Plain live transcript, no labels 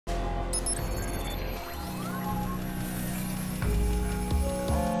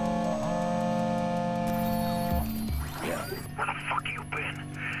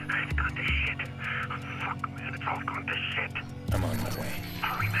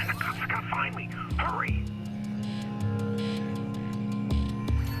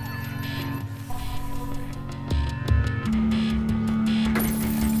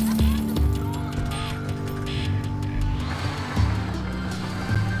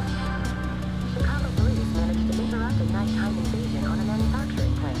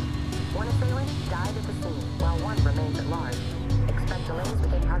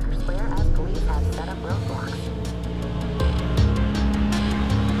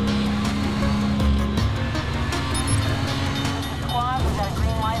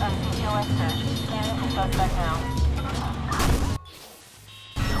suspect now.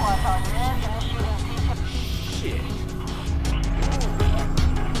 Squad's on Niz, initiating C2. Shit.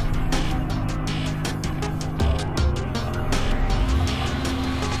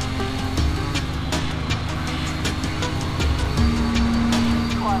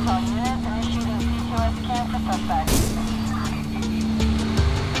 Squad's on Niz, initiating C2S scan for suspect.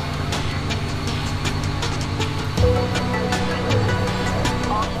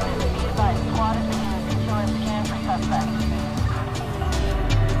 All units be advised, squad is beginning C2S scan for suspect.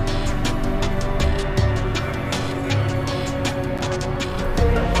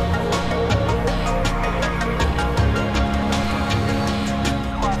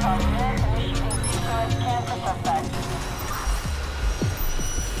 Squad's on Niz, initiating C2S scan for suspect.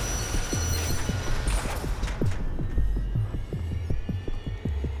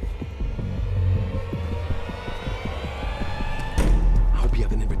 I hope you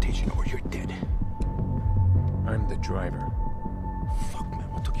have an invitation or you're dead. I'm the driver. Fuck, man,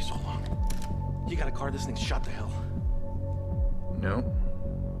 what took you so long? You got a car, this thing's shot to hell. No.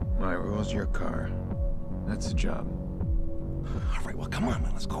 My rule's your car. That's the job. All right, well, come on,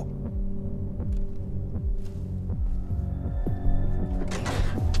 man, let's go.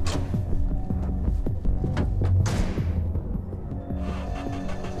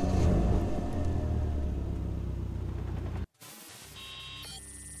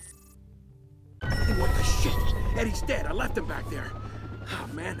 What the shit? Eddie's dead. I left him back there. Oh,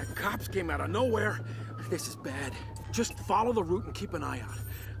 man, the cops came out of nowhere. This is bad. Just follow the route and keep an eye out.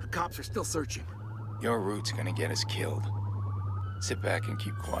 The cops are still searching. Your route's gonna get us killed. Sit back and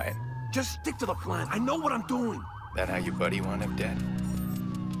keep quiet. Just stick to the plan. I know what I'm doing. That how your buddy wound up dead?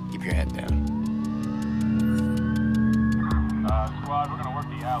 Keep your head down. Squad, we're gonna work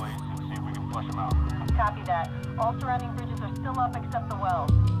the alleys and see if we can flush them out. Copy that. All surrounding bridges are still up except the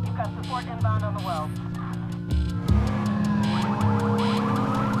wells. You've got support inbound on the wells.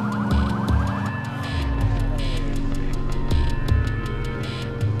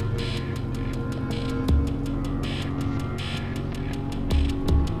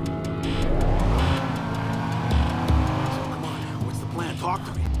 So come on, what's the plan? Talk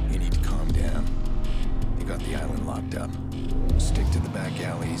to me. You need to calm down. You got the island locked up. Stick to the back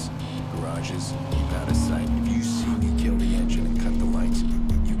alleys, garages, keep out of sight. If you see me kill the engine and cut the lights,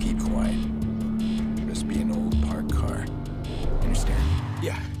 you keep quiet. Just be an old parked car. Understand?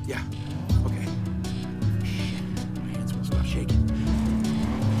 Yeah. Okay. Shit, my hands will stop shaking.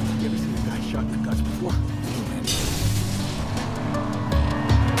 You ever seen a guy shot in the guts before? Too many.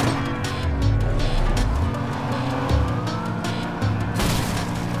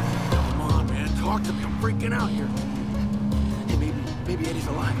 Come on, man. Talk to me. I'm freaking out here. Hey, maybe Eddie's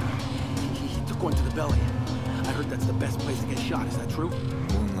alive. He took one to the belly. I heard that's the best place to get shot. Is that true? A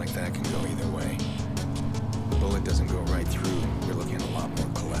wound like that can go either way. Bullet doesn't go right through, you're looking at a lot more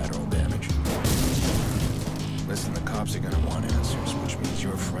collateral damage. Listen, the cops are gonna want answers, which means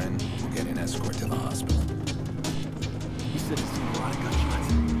your friend will get an escort to the hospital. You said he's seen a lot of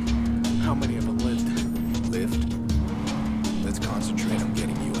gunshots. How many of them lived? Lived? Let's concentrate on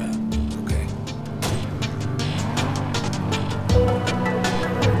getting you out, okay?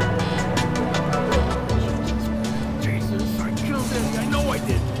 Jesus, I killed him. I know I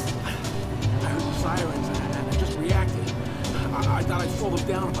did. I heard the sirens and I just reacted. I thought I'd slow them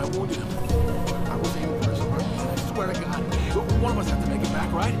down if I wounded him. I was aiming for his heart. I swear to God. One of us have to make it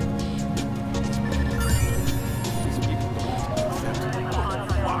back, right? These people don't accept it.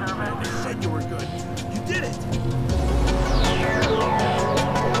 Fuck, man. They said you were good. You did it.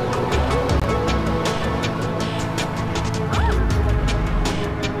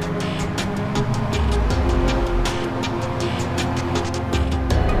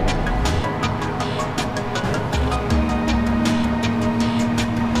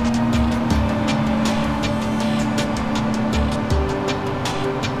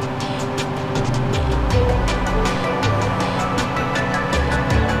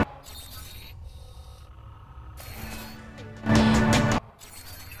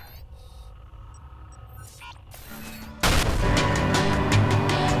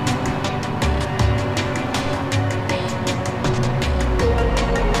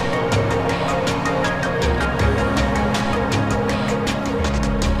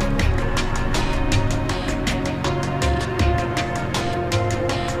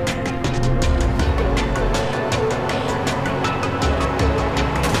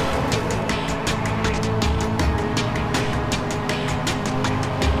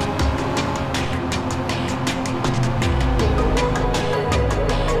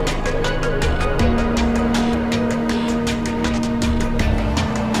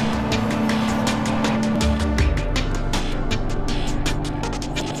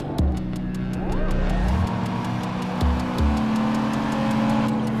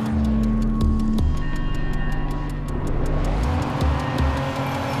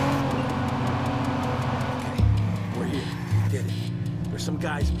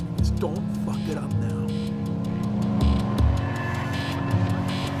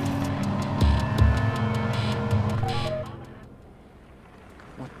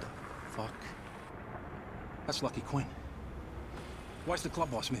 That's Lucky Quinn. Why's the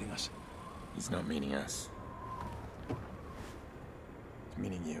club boss meeting us? He's not meeting us. He's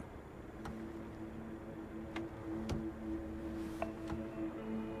meeting you.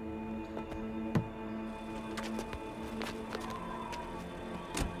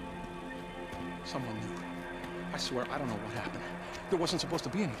 Someone knew. I swear, I don't know what happened. There wasn't supposed to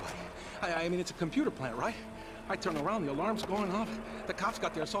be anybody. I mean, it's a computer plant, right? I turn around, the alarm's going off. The cops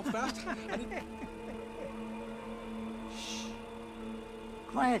got there so fast. Shh.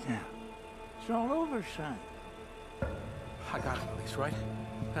 Quiet now. It's all over, son. I got it, at least, right?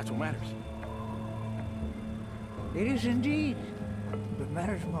 That's what matters. It is indeed what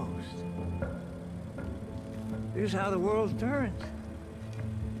matters most. This is how the world turns.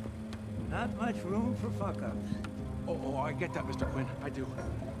 Not much room for fuck-ups. Oh, I get that, Mr. Quinn. I do.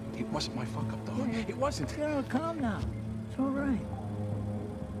 It wasn't my fuck-up, though. Yeah. It wasn't. No, calm now. It's all right.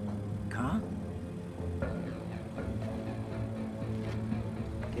 Calm?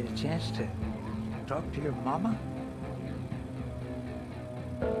 Get a chance to talk to your mama?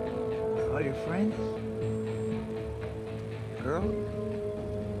 All your friends? Girl?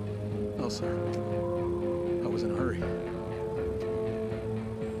 No, sir. I was in a hurry.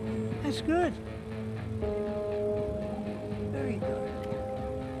 That's good. Very good.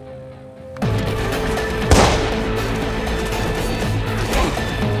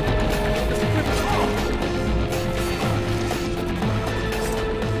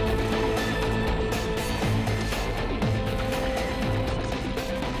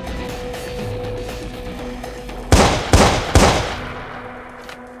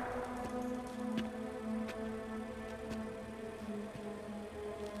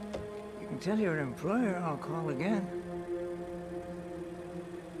 Tell your employer I'll call again.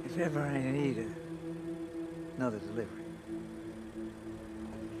 If ever I need another delivery.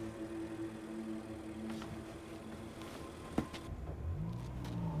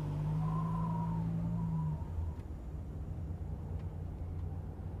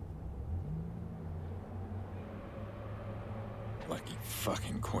 Lucky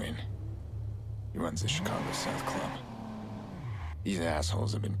fucking Quinn. He runs the Chicago South Club. These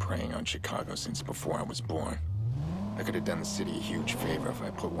assholes have been preying on Chicago since before I was born. I could have done the city a huge favor if I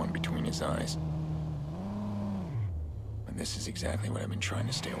put one between his eyes. And this is exactly what I've been trying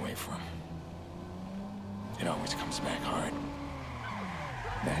to stay away from. It always comes back hard.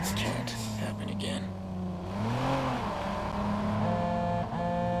 That can't happen again.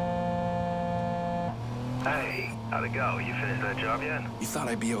 Hey, how'd it go? You finished that job yet? You thought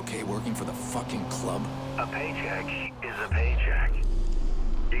I'd be okay working for the fucking club? A paycheck is a paycheck.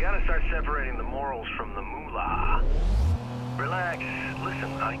 You gotta start separating the morals from the moolah. Relax.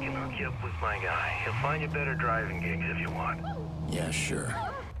 Listen, I can hook you up with my guy. He'll find you better driving gigs if you want. Yeah, sure.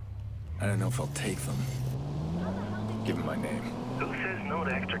 I don't know if I'll take them. Give him my name. Who says no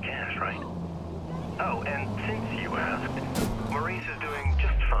to extra cash, right? Oh, and since you asked, Maurice is doing